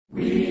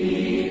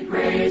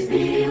praise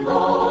thee,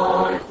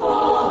 Lord,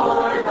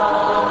 for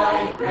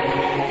thy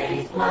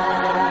great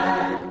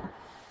plan,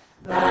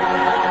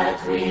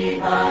 that we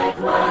thy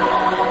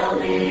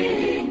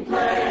dwelling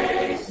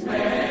place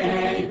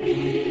may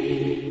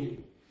be.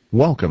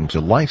 Welcome to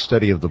Life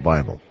Study of the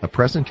Bible, a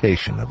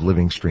presentation of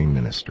Living Stream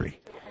Ministry.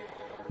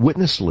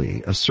 Witness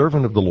Lee, a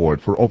servant of the Lord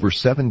for over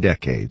 7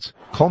 decades,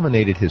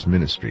 culminated his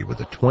ministry with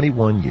a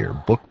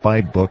 21-year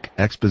book-by-book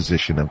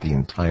exposition of the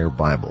entire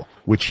Bible,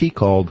 which he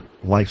called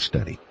Life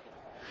Study.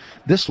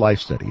 This Life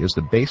Study is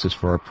the basis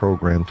for our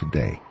program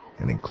today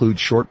and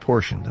includes short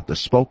portions of the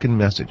spoken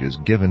messages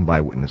given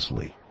by Witness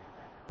Lee.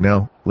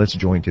 Now, let's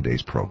join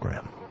today's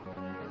program.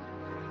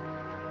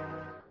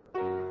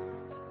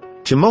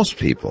 To most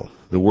people,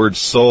 the words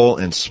soul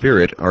and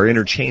spirit are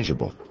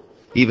interchangeable,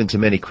 even to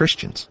many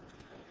Christians.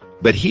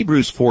 But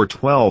Hebrews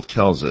 4:12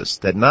 tells us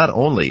that not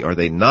only are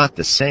they not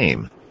the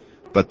same,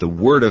 but the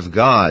Word of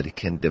God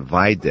can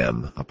divide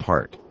them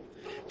apart.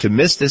 To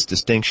miss this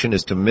distinction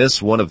is to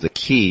miss one of the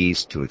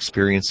keys to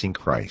experiencing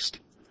Christ.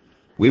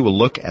 We will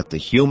look at the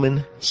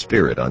human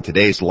spirit on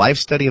today's Life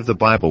Study of the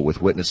Bible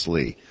with Witness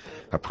Lee,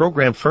 a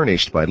program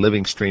furnished by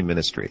Living Stream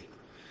Ministry.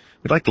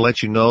 We'd like to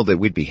let you know that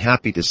we'd be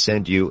happy to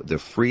send you the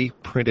free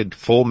printed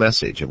full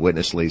message of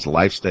Witness Lee's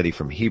Life Study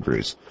from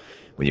Hebrews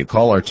when you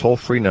call our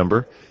toll-free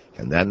number,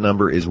 and that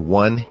number is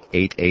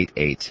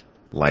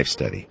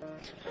 1-888-LIFE-STUDY.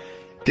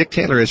 Dick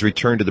Taylor has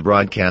returned to the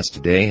broadcast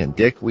today, and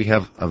Dick, we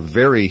have a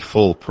very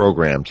full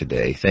program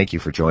today. Thank you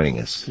for joining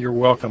us. You're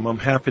welcome. I'm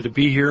happy to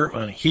be here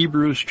on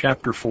Hebrews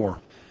chapter 4.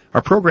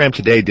 Our program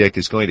today, Dick,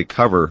 is going to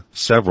cover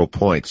several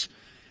points,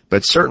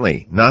 but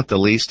certainly not the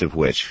least of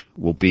which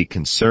will be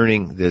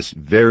concerning this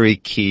very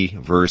key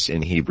verse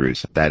in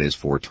Hebrews, that is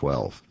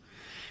 4:12.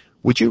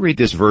 Would you read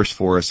this verse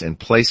for us and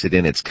place it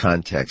in its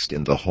context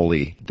in the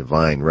holy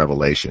divine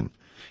revelation?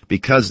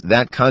 Because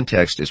that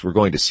context, as we're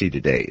going to see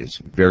today, is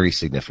very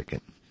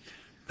significant.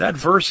 That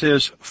verse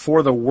is,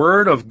 "For the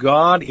word of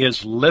God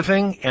is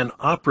living and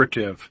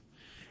operative,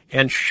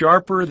 and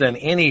sharper than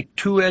any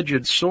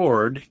two-edged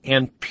sword,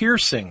 and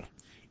piercing,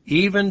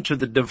 even to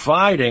the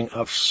dividing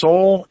of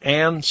soul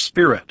and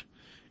spirit,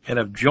 and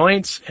of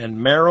joints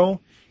and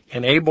marrow,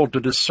 and able to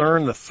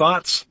discern the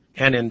thoughts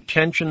and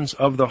intentions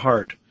of the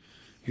heart."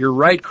 You're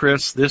right,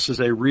 Chris, this is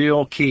a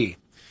real key.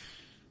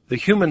 The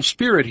human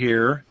spirit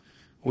here,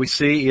 we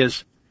see,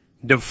 is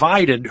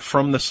divided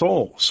from the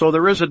soul. So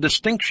there is a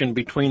distinction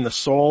between the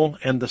soul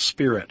and the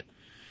spirit.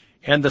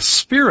 And the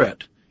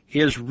spirit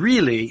is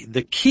really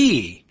the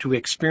key to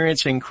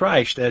experiencing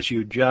Christ, as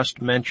you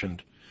just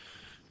mentioned.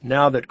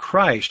 Now that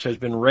Christ has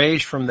been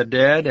raised from the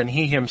dead and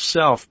he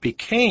himself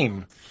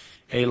became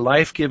a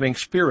life-giving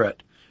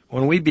spirit,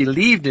 when we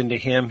believed into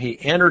him, he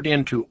entered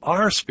into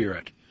our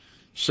spirit.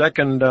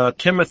 2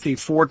 Timothy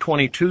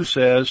 4:22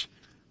 says,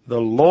 "The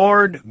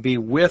Lord be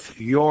with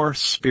your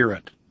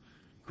spirit."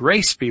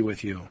 Grace be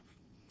with you.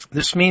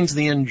 This means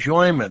the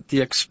enjoyment,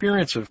 the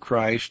experience of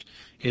Christ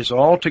is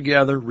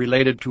altogether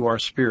related to our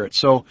spirit.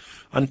 So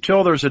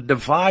until there's a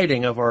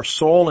dividing of our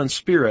soul and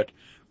spirit,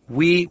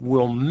 we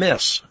will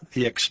miss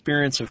the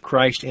experience of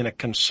Christ in a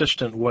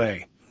consistent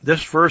way.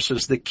 This verse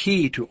is the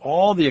key to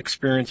all the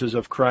experiences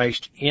of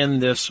Christ in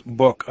this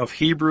book of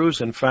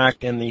Hebrews, in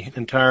fact, in the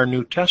entire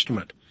New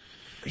Testament.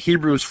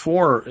 Hebrews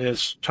 4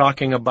 is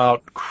talking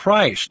about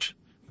Christ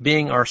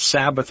being our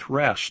Sabbath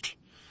rest.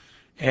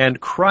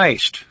 And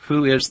Christ,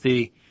 who is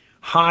the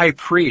high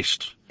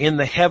priest in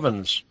the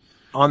heavens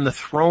on the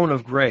throne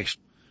of grace.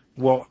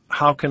 Well,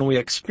 how can we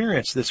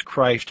experience this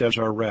Christ as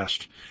our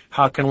rest?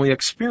 How can we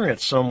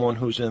experience someone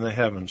who's in the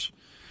heavens?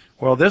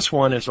 Well, this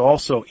one is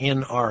also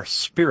in our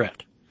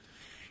spirit.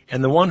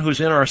 And the one who's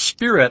in our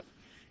spirit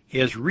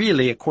is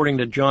really, according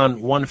to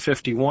John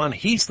 1:51,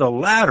 he's the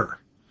ladder,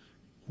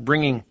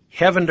 bringing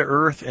heaven to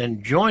earth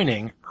and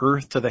joining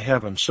earth to the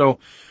heavens. So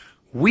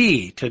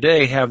we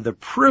today have the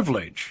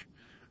privilege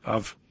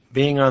of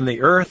being on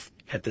the earth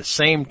at the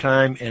same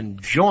time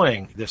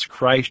enjoying this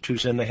Christ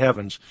who's in the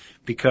heavens,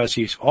 because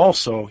he's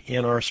also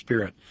in our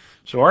spirit.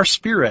 So our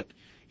spirit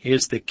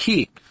is the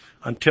key.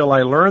 Until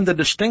I learned the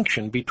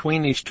distinction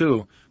between these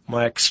two,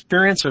 my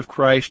experience of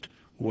Christ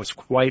was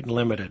quite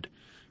limited.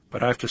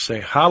 But I have to say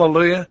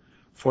hallelujah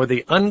for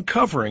the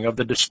uncovering of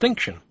the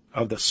distinction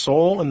of the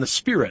soul and the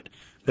spirit,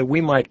 that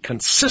we might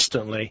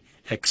consistently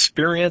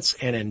experience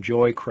and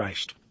enjoy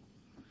Christ.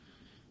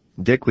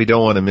 Dick, we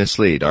don't want to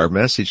mislead. Our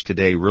message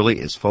today really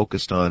is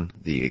focused on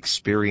the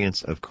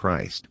experience of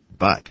Christ,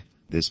 but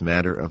this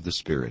matter of the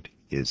Spirit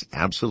is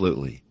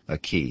absolutely a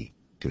key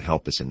to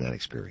help us in that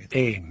experience.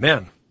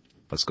 Amen.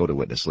 Let's go to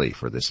Witness Lee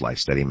for this Life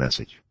Study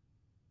message.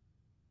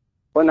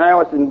 When I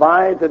was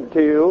invited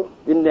to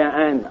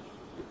Indiana,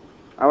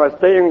 I was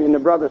staying in the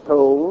brother's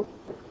home.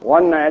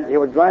 One night he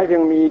was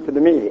driving me to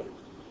the meeting.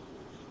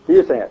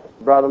 He said,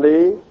 "Brother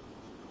Lee,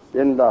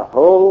 in the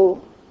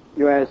whole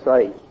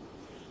USA,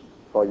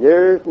 for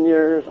years and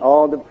years,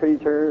 all the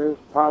preachers,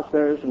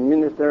 pastors,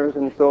 ministers,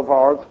 and so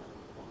forth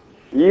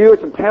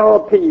used to tell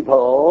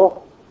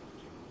people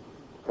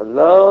to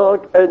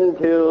look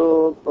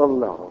into the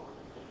Lord,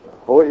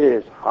 who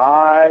is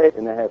high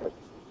in the heavens.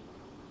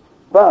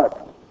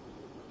 But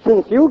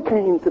since you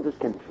came to this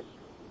country,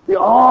 you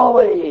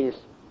always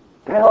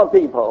tell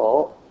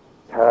people,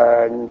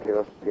 turn to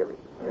your spirit.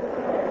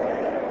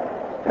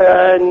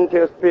 Turn to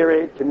your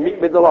spirit to meet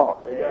with the Lord.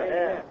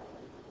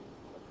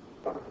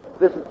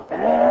 This is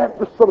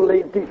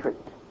absolutely different.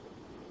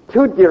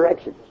 Two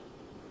directions.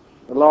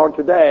 The Lord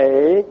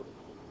today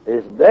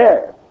is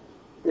there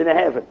in the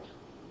heavens.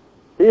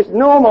 He's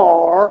no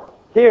more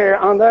here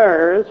on the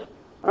earth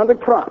on the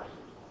cross.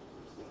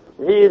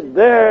 He is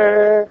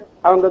there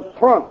on the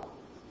throne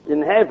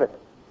in heaven.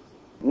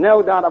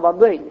 No doubt about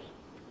this.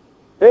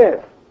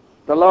 If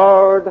the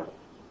Lord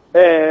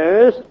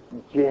is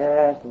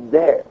just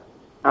there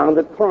on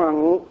the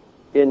throne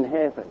in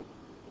heaven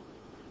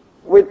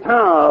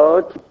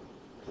without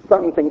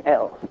something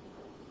else,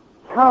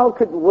 how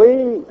could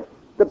we,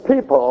 the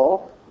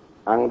people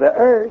on the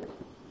earth,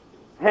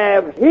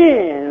 have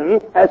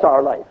Him as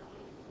our life?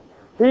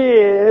 He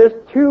is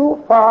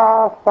too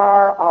far,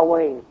 far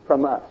away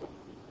from us.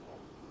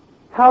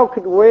 How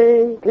could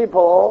we,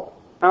 people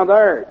on the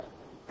earth,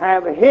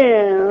 have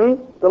Him,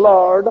 the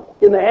Lord,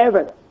 in the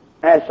heaven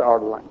as our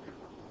life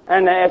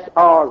and as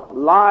our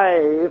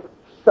life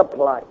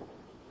supply,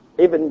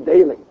 even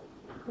daily?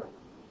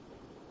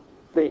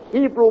 The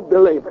Hebrew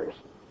believers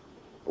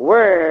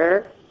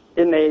were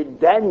in a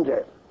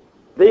danger.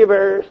 They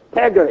were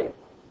staggering,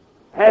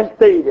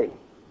 hesitating,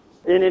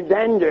 in a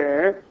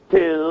danger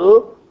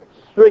to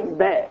shrink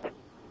back.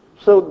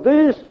 So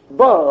this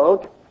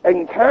book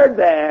encouraged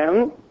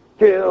them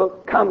to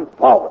come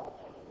forward.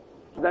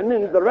 That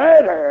means the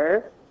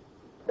writer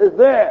is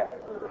there,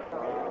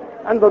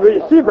 and the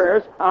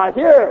receivers are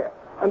here,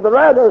 and the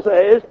writer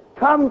says,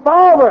 come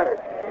forward.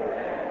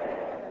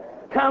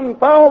 Come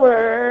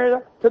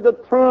forward to the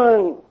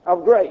throne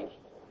of grace.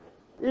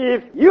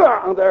 If you are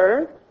on the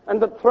earth and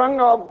the throne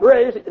of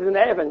grace is in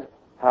heaven,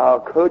 how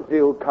could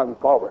you come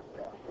forward?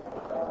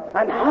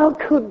 And how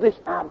could this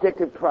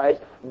objective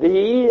Christ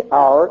be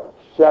our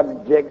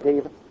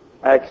subjective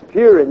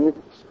experience?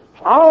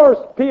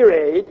 Our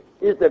spirit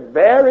is the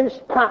very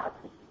spot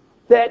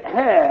that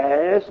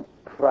has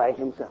Christ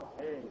Himself,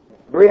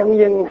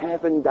 bringing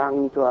heaven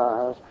down to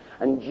us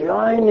and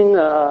joining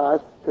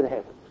us to the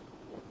heavens.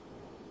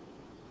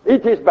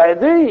 It is by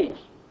these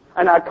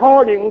and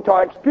according to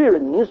our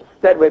experience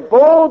that we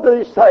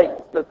boldly say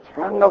the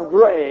throne of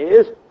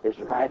grace is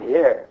right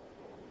here.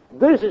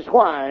 This is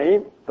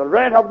why the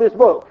writer of this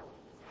book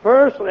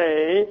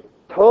firstly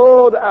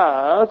told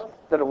us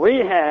that we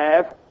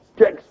have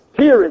to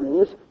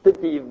experience the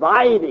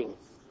dividing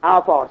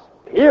of our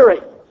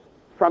spirit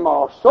from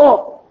our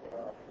soul.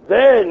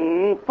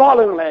 Then,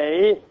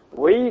 followingly,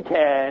 we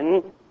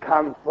can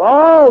come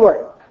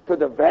forward to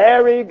the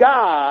very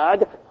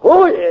God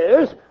who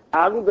is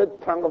on the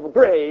throne of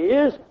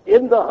grace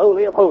in the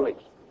Holy of Holies.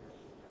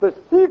 The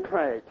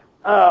secret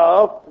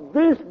of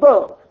this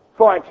book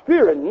for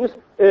experience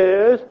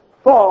is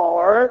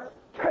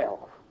 4:12.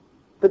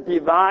 The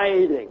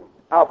dividing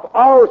of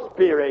our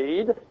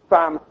spirit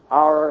from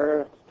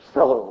our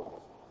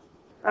soul.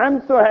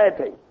 I'm so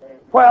happy.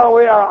 While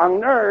we are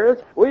on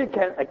earth, we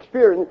can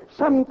experience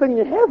something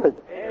in heaven.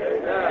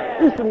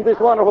 Amen. Isn't this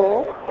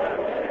wonderful?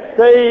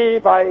 Day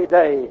by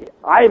day,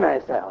 I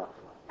myself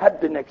have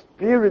been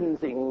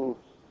experiencing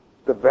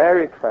the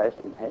very Christ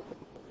in heaven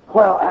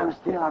while I'm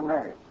still on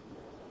earth.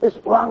 It's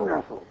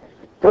wonderful.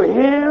 To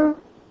Him,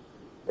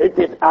 it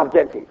is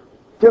objective.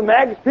 To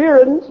my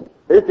experience,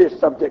 it is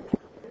subjective.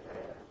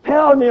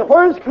 Tell me,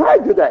 where is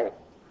Christ today?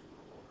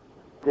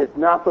 It's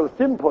not so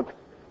simple.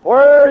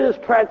 Where is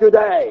Christ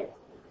today?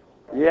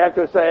 You have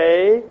to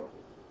say,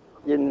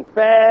 in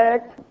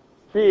fact,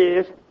 He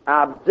is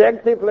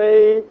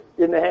objectively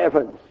in the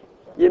heavens.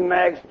 In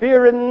my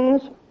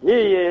experience,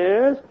 He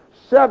is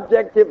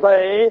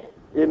subjectively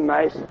in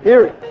my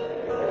spirit.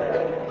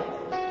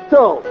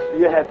 So,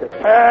 you have to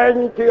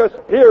turn to your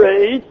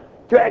spirit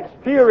to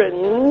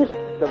experience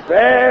the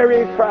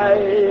very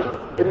Christ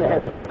in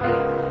heaven.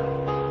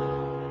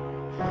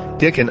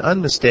 Dick, an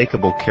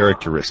unmistakable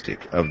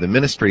characteristic of the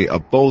ministry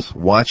of both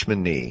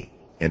Watchman Nee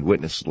and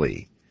Witness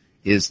Lee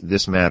is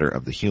this matter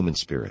of the human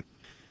spirit.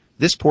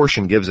 This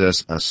portion gives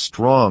us a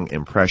strong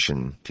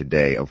impression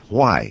today of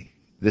why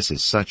this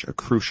is such a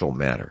crucial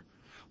matter.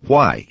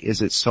 Why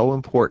is it so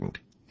important?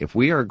 If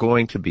we are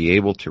going to be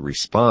able to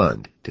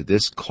respond to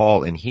this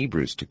call in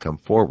Hebrews to come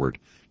forward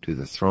to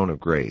the throne of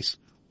grace,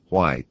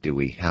 why do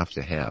we have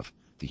to have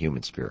the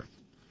human spirit?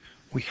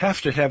 We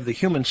have to have the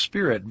human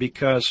spirit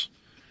because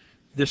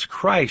this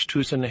Christ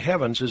who's in the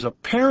heavens is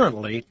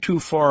apparently too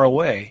far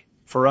away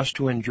for us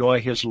to enjoy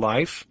His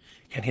life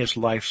and His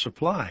life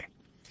supply.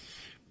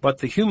 But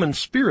the human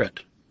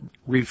spirit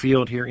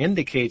revealed here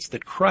indicates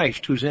that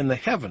Christ, who's in the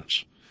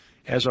heavens,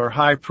 as our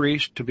high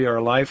priest to be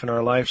our life and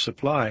our life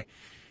supply,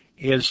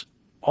 is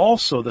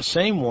also the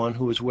same one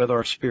who is with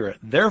our spirit.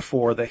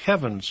 Therefore, the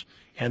heavens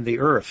and the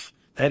earth,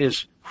 that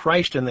is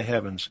Christ in the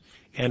heavens,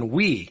 and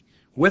we,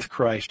 with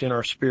Christ in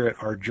our spirit,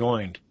 are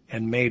joined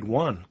and made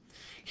one.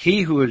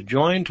 He who is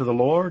joined to the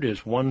Lord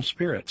is one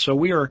spirit. So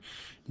we are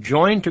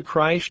joined to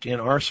Christ in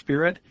our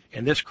spirit,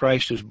 and this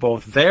Christ is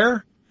both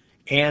there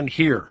and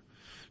here.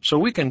 So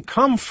we can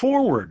come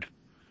forward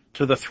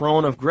to the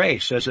throne of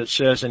grace, as it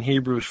says in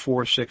Hebrews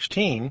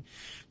 4:16,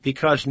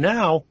 because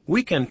now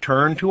we can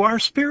turn to our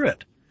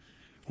spirit.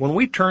 When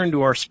we turn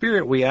to our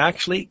spirit, we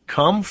actually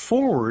come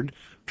forward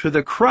to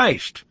the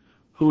Christ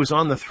who is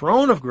on the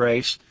throne of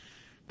grace,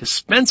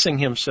 dispensing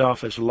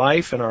himself as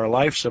life and our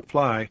life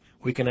supply.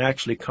 We can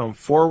actually come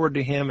forward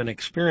to him and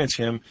experience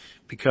him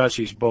because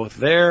he's both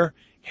there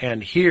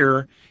and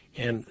here,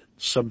 and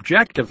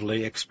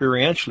subjectively,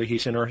 experientially,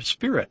 he's in our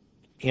spirit.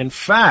 In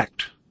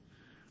fact,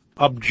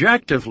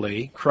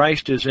 objectively,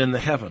 Christ is in the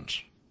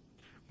heavens.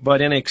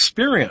 But in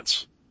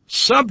experience,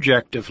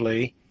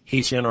 subjectively,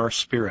 he's in our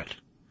spirit.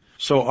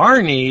 So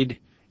our need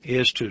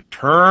is to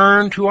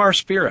turn to our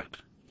spirit.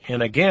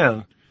 And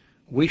again,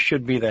 we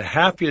should be the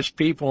happiest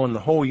people in the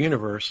whole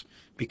universe,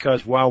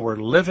 because while we're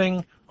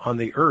living on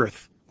the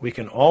earth, we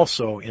can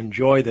also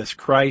enjoy this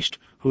Christ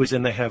who is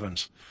in the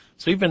heavens.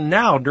 So even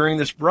now, during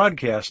this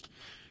broadcast,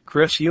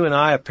 Chris, you and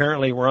I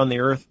apparently were on the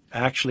earth.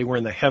 Actually, we're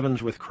in the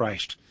heavens with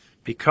Christ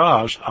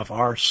because of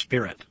our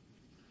spirit.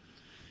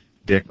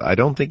 Dick, I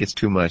don't think it's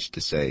too much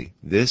to say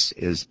this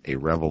is a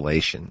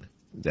revelation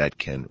that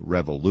can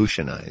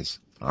revolutionize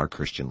our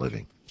Christian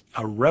living.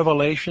 A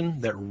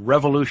revelation that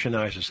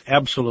revolutionizes,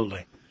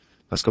 absolutely.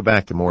 Let's go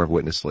back to more of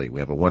Witness Lee. We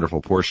have a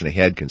wonderful portion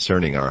ahead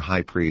concerning our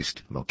high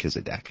priest,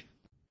 Melchizedek.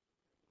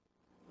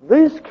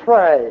 This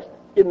Christ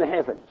in the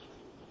heavens,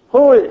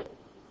 who is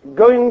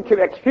going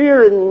to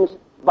experience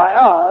by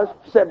us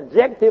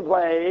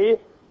subjectively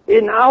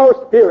in our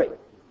spirit,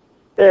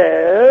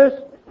 is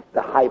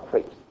the high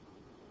priest.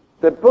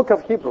 The book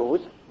of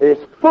Hebrews is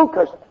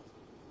focused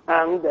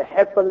on the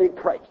heavenly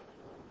Christ.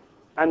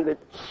 And the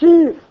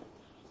chief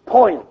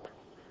point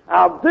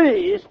of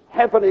this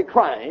heavenly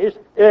Christ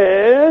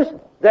is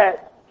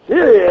that he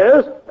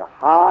is the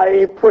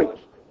high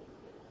priest.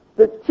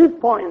 The chief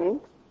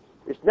point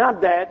is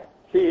not that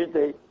he is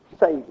the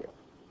Savior.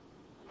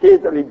 He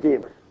is the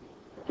Redeemer.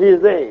 He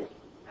is this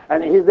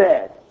and he is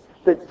that.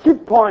 The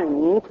chief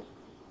point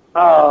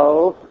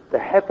of the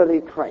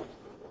heavenly Christ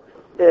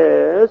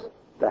is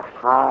the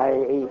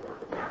high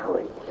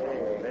priest.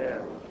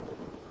 Amen.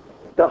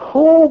 The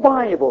whole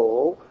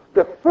Bible,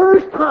 the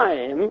first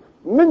time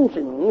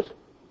mentions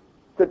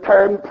the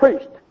term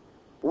priest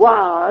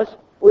was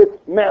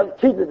with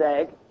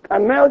Melchizedek,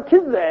 and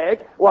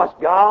Melchizedek was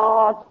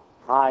God's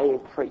high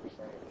priest.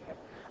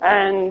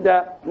 And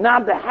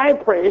not the high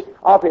priest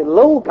of a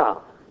low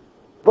God,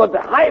 but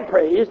the high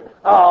priest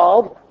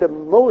of the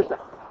Most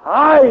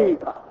High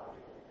God.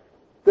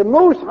 The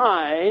Most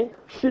High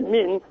should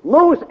mean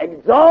most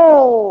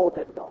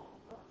exalted God.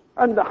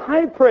 And the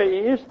high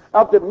priest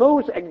of the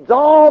most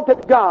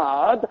exalted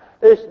God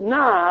is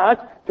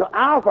not to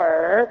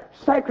offer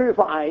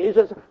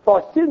sacrifices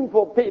for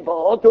sinful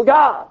people to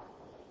God,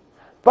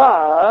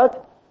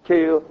 but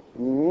to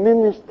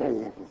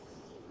minister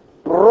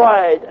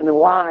bread and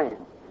wine,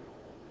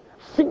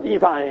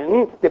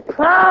 signifying the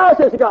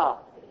process of God.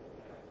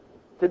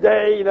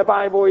 Today in the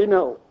Bible, you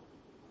know,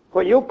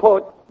 when you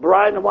put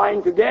bread and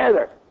wine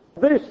together,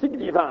 this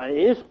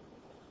signifies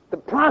the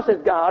process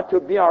of God to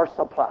be our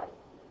supply.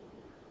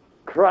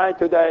 Christ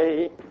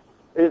today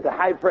is the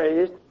high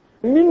priest,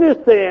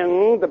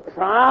 ministering the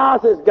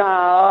process of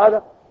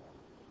God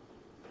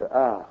to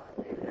us.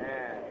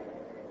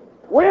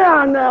 We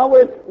are now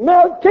with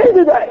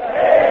Melchizedek.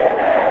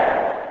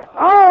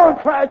 Our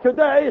Christ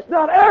today is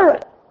not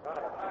Aaron.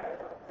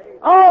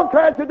 Our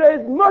Christ today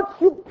is much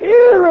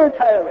superior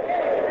to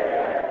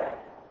Aaron.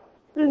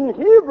 In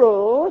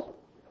Hebrews,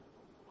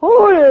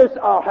 who is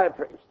our high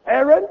priest?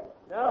 Aaron?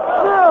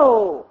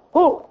 No.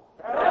 Who?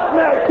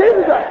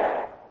 Melchizedek.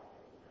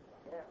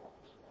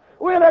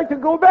 We'd like to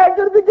go back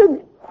to the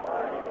beginning,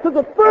 to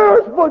the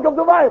first book of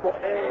the Bible,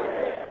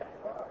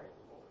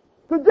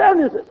 to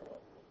Genesis.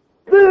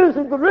 This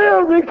is the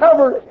real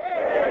recovery.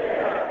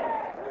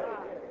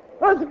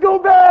 Let's go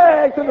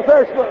back to the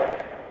first book.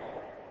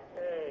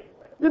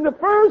 In the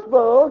first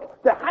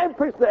book, the high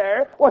priest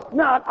there was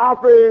not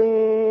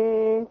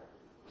offering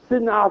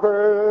sin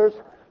offers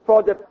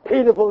for the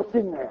pitiful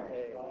sinners.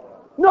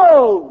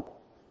 No.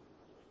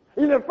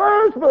 In the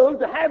first book,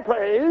 the high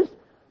priest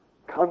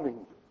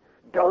coming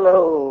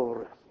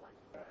gloriously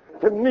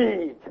to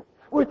meet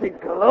with the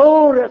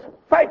glorious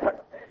fighter,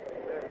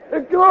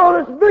 the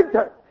glorious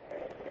victor.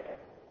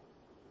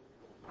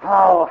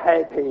 How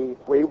happy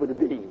we would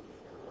be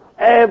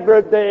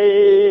every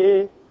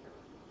day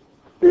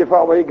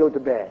before we go to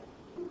bed.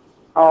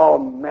 Our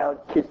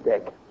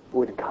Melchizedek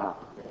would come,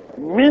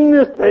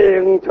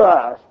 ministering to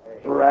us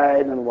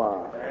bread and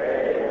wine.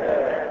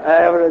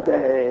 Every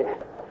day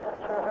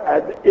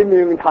at the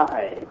evening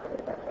time,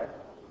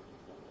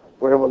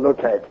 we will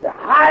look at the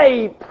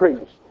high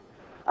priest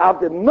of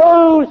the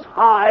Most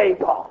High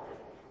God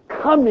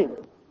coming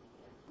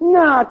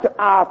not to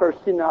offer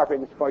sin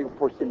offerings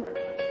for sinners,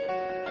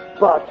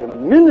 but to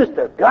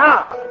minister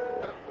God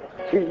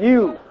to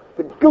you,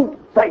 the good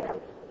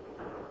fighters,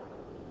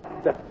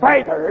 the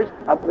fighters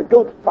of the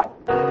good fight.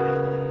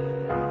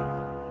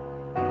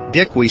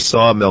 Dick, we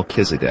saw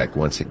Melchizedek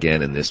once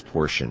again in this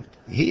portion.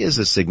 He is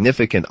a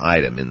significant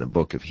item in the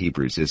book of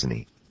Hebrews, isn't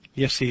he?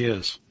 Yes, he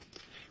is.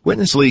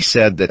 Witness Lee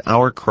said that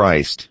our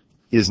Christ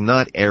is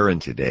not Aaron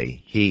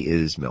today. He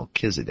is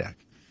Melchizedek.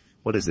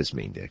 What does this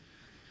mean, Dick?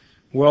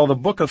 Well, the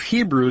book of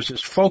Hebrews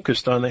is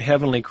focused on the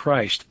heavenly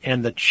Christ,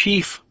 and the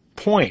chief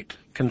point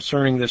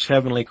concerning this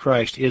heavenly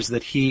Christ is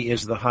that he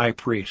is the high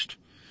priest.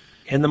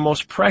 And the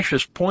most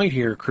precious point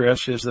here,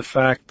 Chris, is the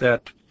fact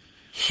that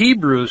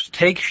Hebrews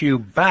takes you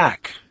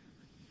back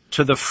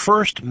to the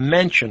first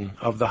mention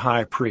of the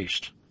high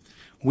priest.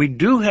 We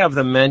do have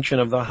the mention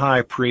of the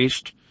high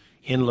priest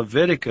in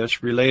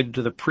Leviticus related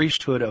to the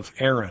priesthood of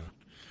Aaron.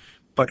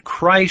 But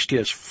Christ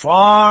is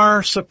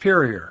far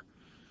superior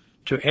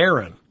to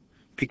Aaron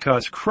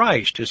because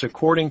Christ is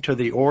according to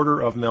the order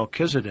of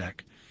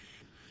Melchizedek.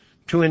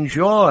 To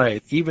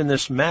enjoy even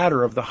this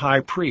matter of the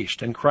high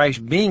priest and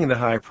Christ being the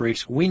high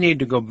priest, we need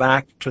to go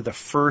back to the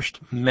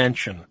first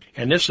mention.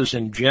 And this is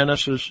in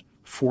Genesis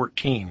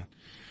 14.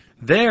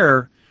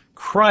 There,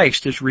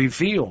 Christ is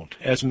revealed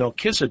as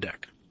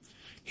Melchizedek.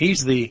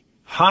 He's the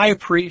high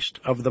priest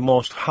of the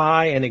most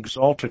high and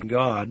exalted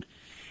God,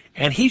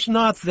 and he's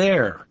not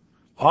there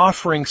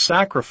offering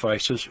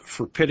sacrifices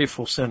for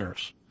pitiful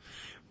sinners.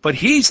 But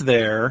he's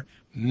there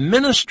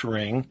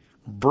ministering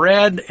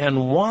bread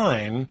and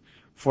wine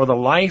for the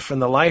life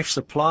and the life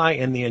supply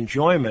and the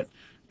enjoyment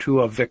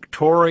to a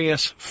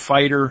victorious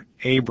fighter,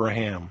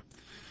 Abraham.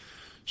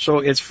 So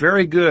it's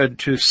very good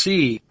to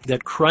see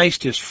that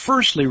Christ is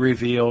firstly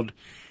revealed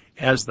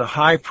as the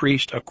high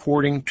priest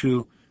according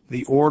to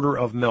the order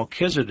of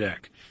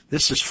Melchizedek.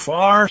 This is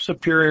far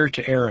superior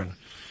to Aaron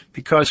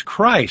because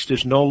Christ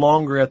is no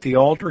longer at the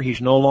altar.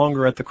 He's no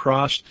longer at the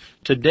cross.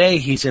 Today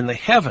he's in the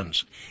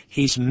heavens.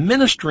 He's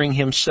ministering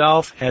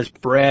himself as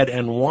bread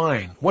and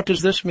wine. What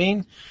does this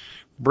mean?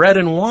 Bread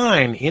and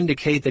wine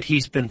indicate that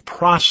he's been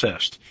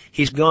processed.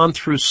 He's gone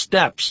through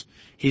steps.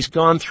 He's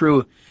gone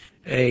through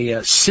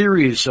a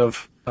series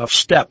of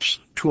steps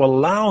to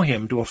allow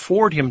him, to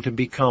afford him to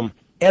become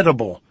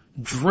edible,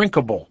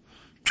 drinkable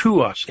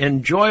to us,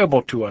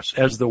 enjoyable to us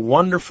as the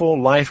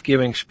wonderful,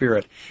 life-giving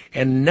Spirit.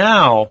 And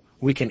now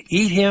we can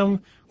eat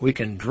him, we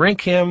can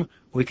drink him,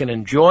 we can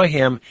enjoy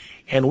him,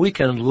 and we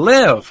can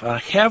live a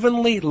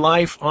heavenly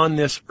life on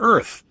this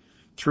earth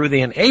through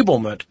the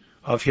enablement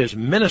of his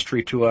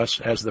ministry to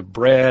us as the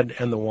bread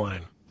and the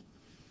wine.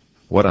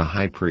 What a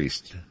high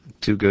priest.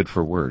 Too good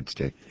for words,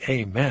 Dick.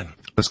 Amen.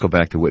 Let's go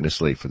back to Witness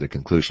Lee for the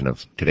conclusion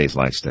of today's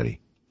life study.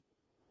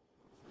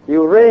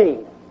 You read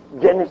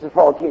Genesis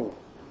 14.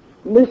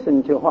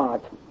 Listen to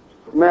what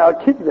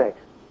Melchizedek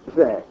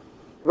said.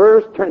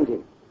 Verse 20.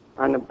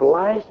 And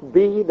blessed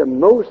be the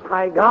Most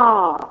High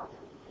God,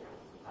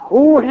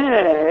 who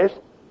has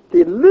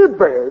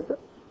delivered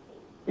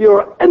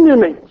your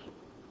enemies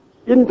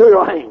into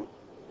your hand.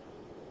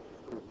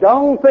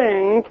 Don't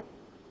think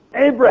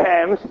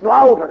Abraham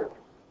slaughtered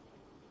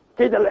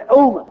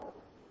Kedorlaomer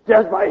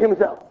just by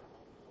himself.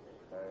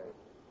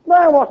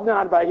 That was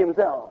not by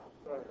himself.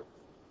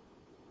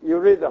 You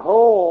read the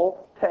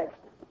whole text.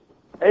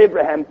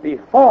 Abraham,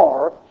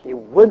 before he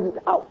went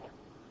out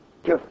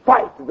to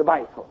fight the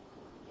battle,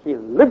 he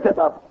lifted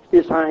up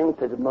his hand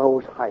to the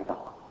Most High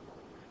God.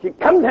 He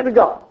contended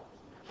God.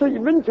 So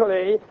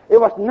eventually, it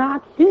was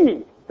not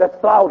he that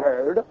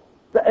slaughtered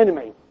the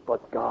enemy,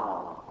 but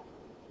God.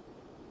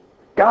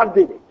 God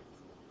did it.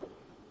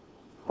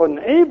 When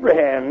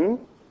Abraham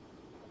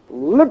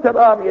lifted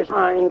up his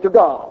hand to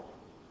God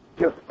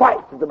to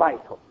fight the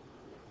battle,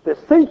 the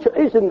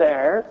situation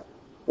there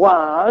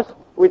was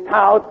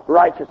without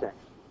righteousness.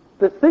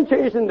 The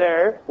situation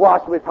there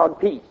was without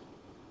peace.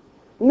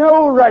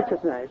 No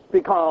righteousness,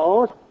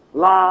 because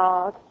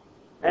Lot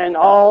and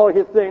all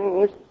his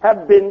things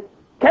have been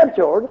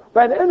captured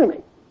by the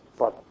enemy.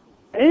 But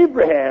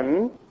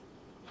Abraham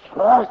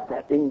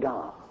trusted in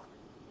God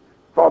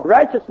for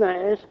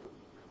righteousness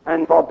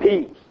and for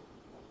peace.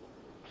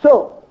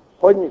 So,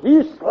 when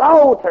he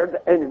slaughtered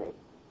the enemy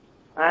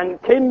and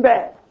came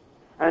back,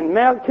 and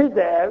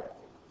Melchizedek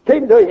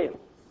came to him,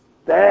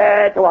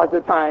 that was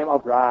the time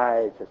of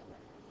righteousness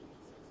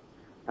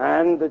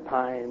and the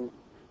time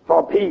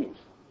for peace.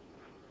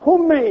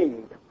 Who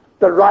made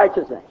the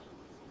righteousness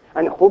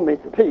and who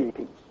made the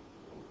peace?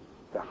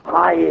 The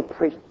high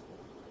priest.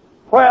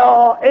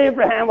 Well,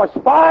 Abraham was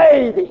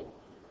fighting,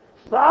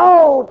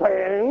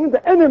 slaughtering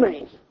the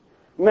enemies.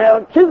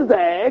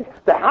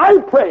 Melchizedek, the high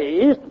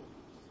priest,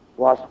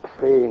 was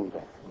praying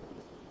there.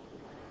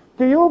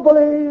 Do you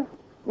believe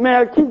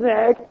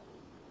Melchizedek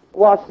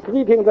was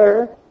sleeping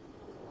there?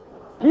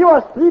 He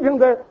was sleeping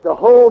there the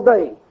whole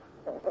day.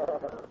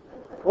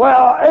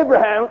 Well,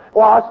 Abraham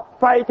was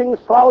fighting,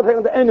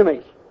 slaughtering the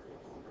enemies.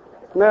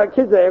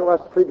 Melchizedek was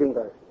sleeping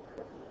there.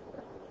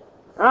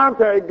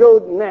 After a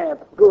good nap,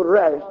 good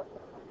rest,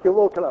 he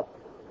woke up.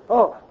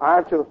 Oh, I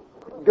have to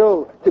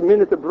go to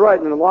minister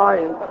bread and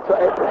wine to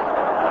Abraham.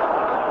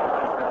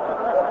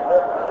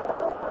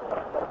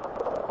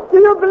 Do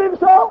you believe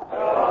so?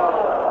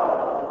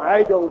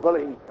 I don't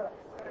believe.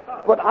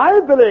 But I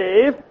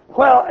believe,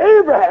 while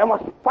Abraham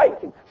was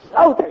fighting,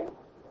 shouting,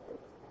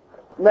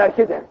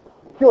 Melchizedek.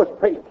 He was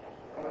praying.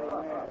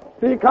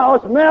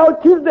 Because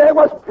Melchizedek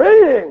was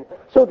praying,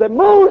 so the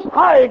Most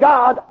High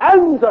God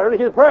answered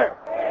his prayer.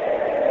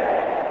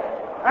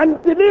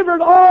 And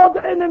delivered all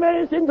the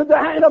enemies into the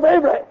hand of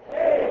Abraham.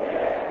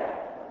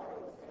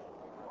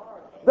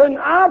 Then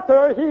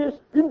after his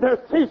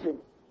intercession,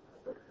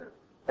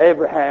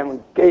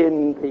 Abraham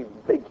gained the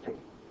victory.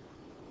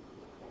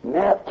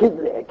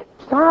 Melchizedek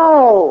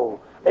saw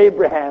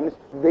Abraham's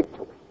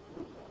victory.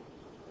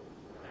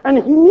 And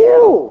he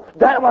knew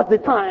that was the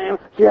time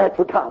he had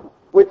to come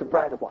with the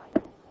bride of wine.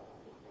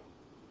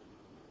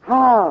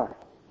 Hi.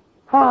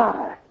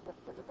 How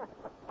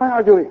are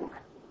you doing?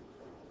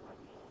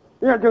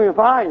 You're doing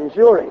fine,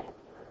 surely,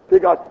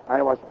 because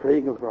I was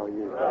praying for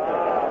you.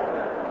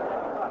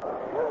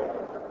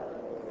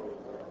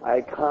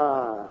 I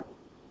come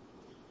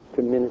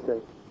to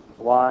minister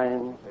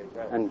wine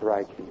and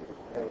bread to you.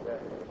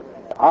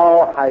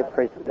 Our high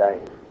priest today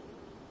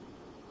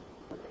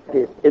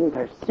is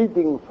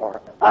interceding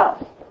for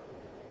us.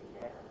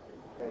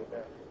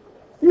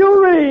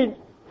 You read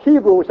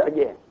Hebrews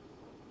again.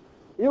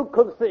 You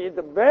could see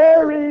the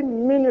very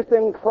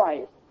ministering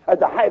Christ as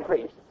the high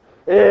priest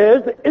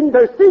is the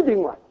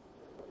interceding one.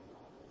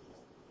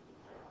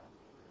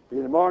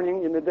 In the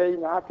morning, in the day,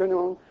 in the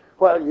afternoon,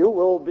 well, you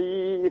will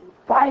be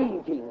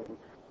fighting,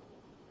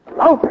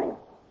 laughing,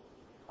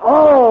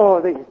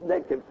 all these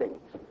negative things.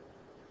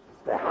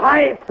 The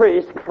high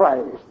priest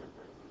Christ,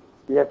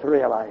 you have to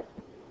realize,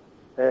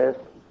 is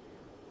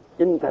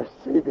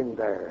interceding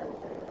there.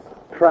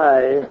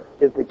 Christ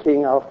is the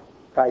King of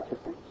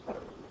righteousness,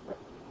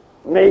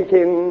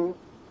 making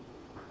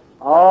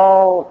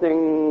all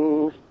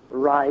things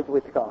right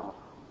with God,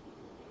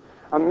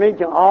 and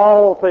making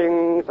all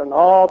things and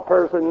all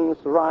persons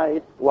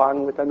right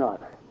one with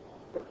another,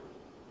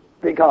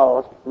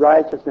 because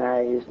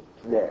righteousness is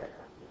there.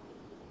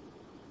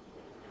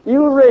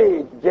 You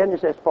read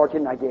Genesis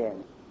 14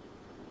 again.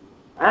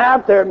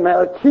 After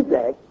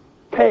Melchizedek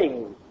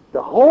came,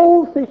 the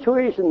whole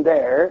situation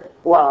there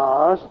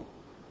was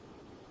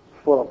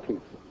full of peace.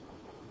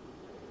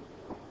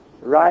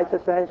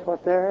 Righteousness was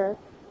there,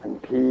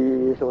 and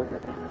peace was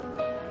there.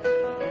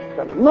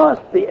 There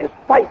must be a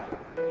fight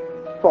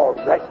for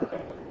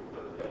righteousness.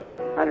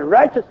 And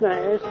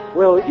righteousness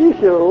will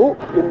issue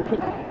in peace.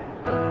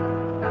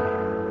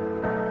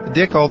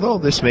 Dick, although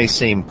this may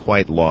seem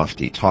quite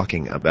lofty,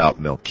 talking about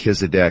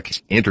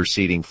Melchizedek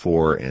interceding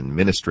for and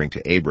ministering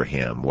to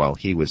Abraham while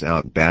he was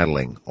out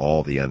battling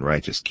all the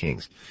unrighteous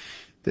kings,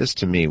 this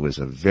to me was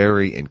a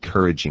very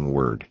encouraging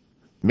word.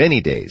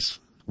 Many days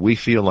we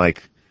feel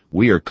like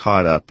we are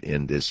caught up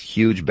in this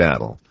huge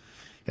battle,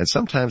 and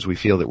sometimes we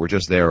feel that we're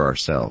just there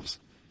ourselves,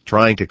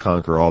 trying to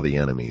conquer all the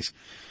enemies.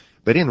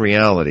 But in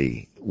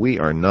reality, we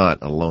are not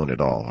alone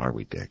at all, are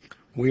we, Dick?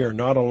 We are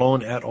not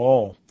alone at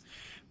all,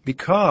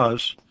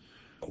 because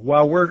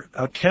while we're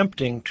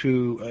attempting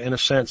to, in a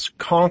sense,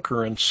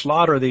 conquer and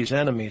slaughter these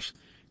enemies,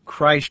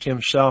 Christ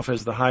himself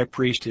as the high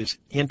priest is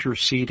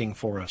interceding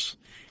for us.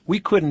 We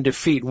couldn't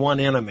defeat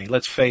one enemy,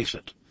 let's face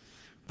it.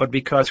 But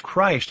because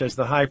Christ as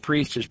the high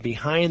priest is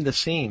behind the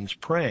scenes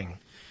praying,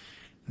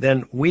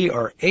 then we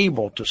are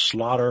able to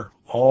slaughter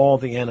all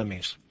the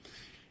enemies.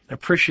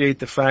 Appreciate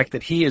the fact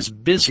that he is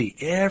busy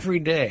every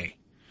day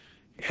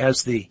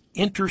as the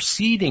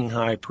interceding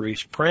high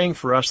priest, praying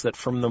for us that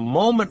from the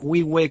moment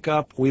we wake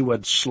up, we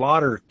would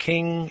slaughter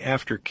king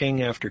after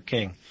king after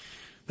king.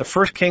 The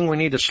first king we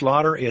need to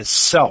slaughter is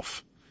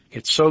self.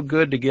 It's so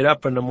good to get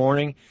up in the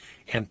morning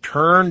and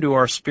turn to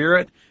our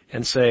spirit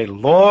and say,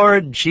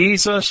 Lord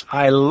Jesus,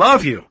 I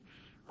love you.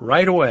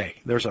 Right away,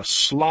 there's a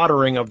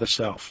slaughtering of the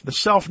self. The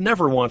self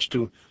never wants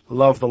to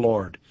love the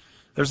Lord.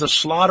 There's a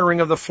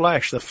slaughtering of the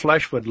flesh. The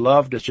flesh would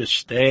love to just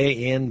stay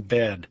in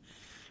bed.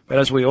 But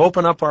as we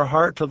open up our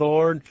heart to the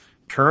Lord,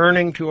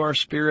 turning to our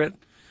spirit,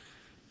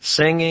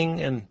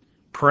 singing and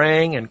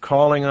praying and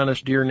calling on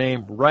his dear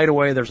name, right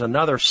away there's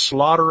another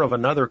slaughter of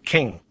another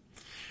king.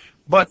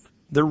 But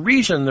the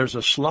reason there's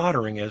a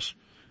slaughtering is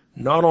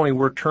not only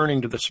we're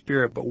turning to the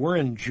Spirit, but we're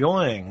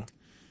enjoying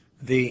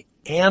the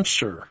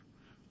answer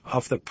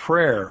of the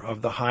prayer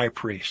of the high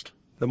priest.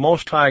 The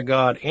Most High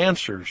God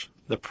answers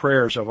the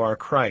prayers of our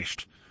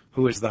Christ,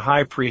 who is the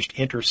high priest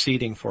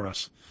interceding for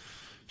us.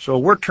 So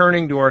we're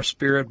turning to our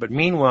spirit, but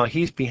meanwhile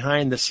he's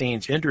behind the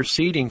scenes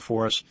interceding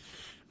for us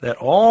that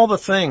all the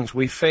things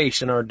we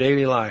face in our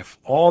daily life,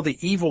 all the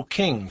evil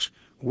kings,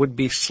 would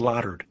be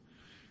slaughtered.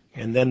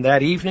 And then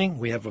that evening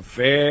we have a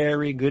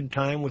very good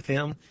time with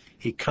him.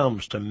 He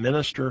comes to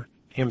minister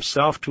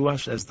himself to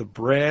us as the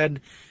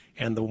bread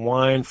and the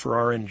wine for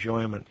our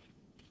enjoyment.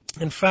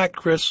 In fact,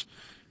 Chris,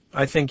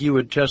 I think you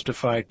would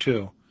testify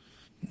too,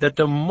 that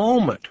the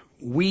moment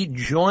we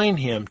join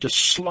him to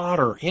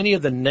slaughter any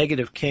of the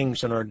negative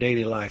kings in our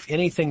daily life,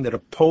 anything that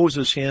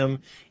opposes him,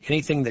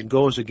 anything that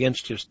goes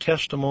against his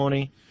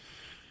testimony,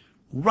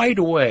 right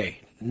away,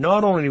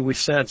 not only do we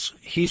sense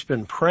he's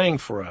been praying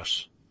for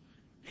us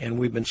and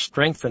we've been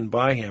strengthened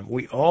by him,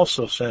 we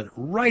also sense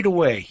right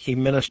away he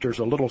ministers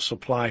a little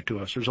supply to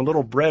us. There's a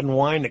little bread and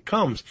wine that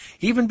comes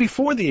even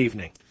before the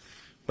evening.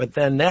 But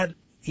then that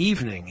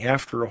evening,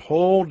 after a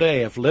whole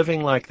day of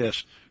living like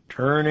this,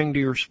 turning to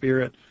your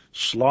Spirit,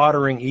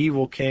 slaughtering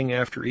evil king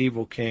after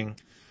evil king,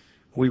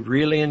 we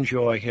really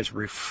enjoy his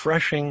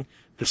refreshing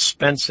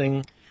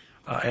dispensing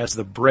as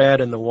the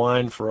bread and the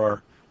wine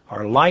for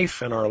our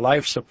life and our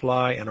life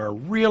supply and our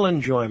real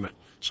enjoyment,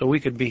 so we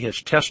could be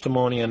his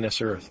testimony on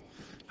this earth.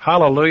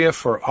 Hallelujah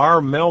for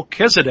our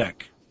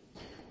Melchizedek.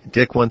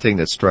 Dick, one thing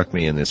that struck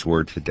me in this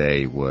word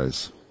today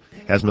was,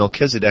 as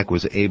Melchizedek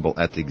was able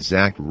at the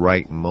exact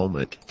right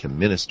moment to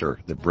minister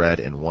the bread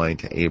and wine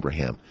to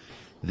Abraham,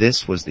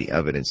 this was the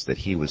evidence that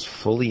he was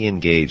fully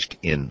engaged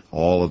in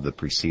all of the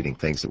preceding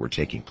things that were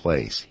taking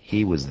place.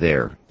 He was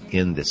there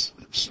in this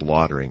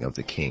slaughtering of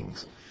the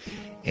kings.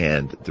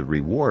 And the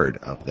reward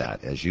of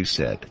that, as you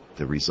said,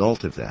 the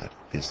result of that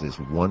is this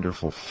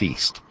wonderful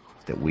feast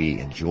that we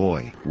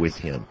enjoy with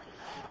him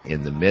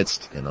in the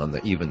midst and on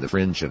even the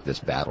fringe of this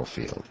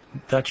battlefield.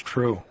 That's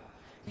true.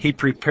 He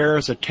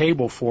prepares a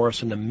table for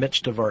us in the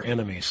midst of our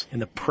enemies, in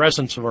the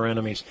presence of our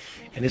enemies.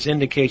 And this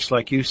indicates,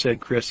 like you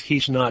said, Chris,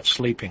 he's not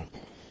sleeping.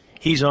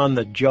 He's on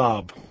the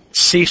job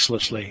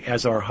ceaselessly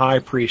as our high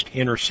priest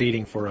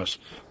interceding for us.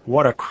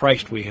 What a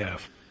Christ we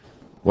have.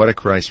 What a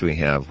Christ we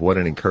have. What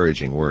an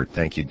encouraging word.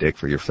 Thank you, Dick,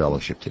 for your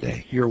fellowship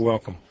today. You're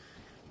welcome.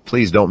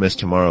 Please don't miss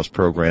tomorrow's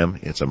program.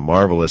 It's a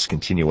marvelous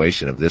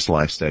continuation of this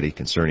life study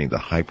concerning the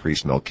high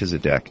priest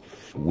Melchizedek.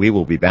 We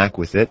will be back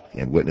with it.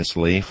 And Witness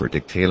Lee, for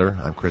Dick Taylor,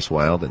 I'm Chris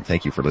Wilde, and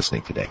thank you for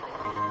listening today.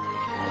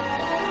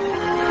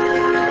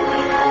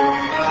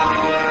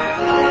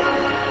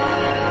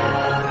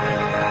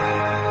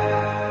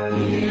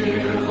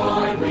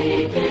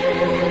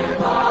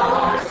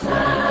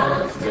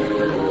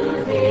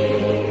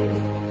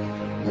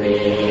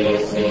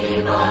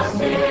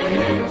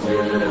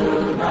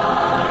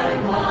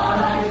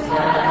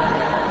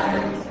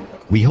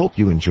 We hope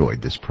you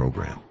enjoyed this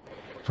program.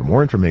 For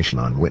more information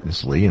on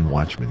Witness Lee and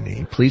Watchman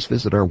Nee, please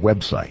visit our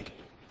website,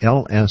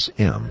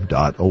 lsm.org.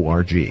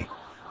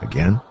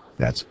 Again,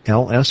 that's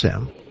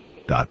lsm.org.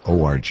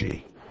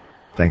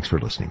 Thanks for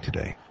listening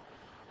today.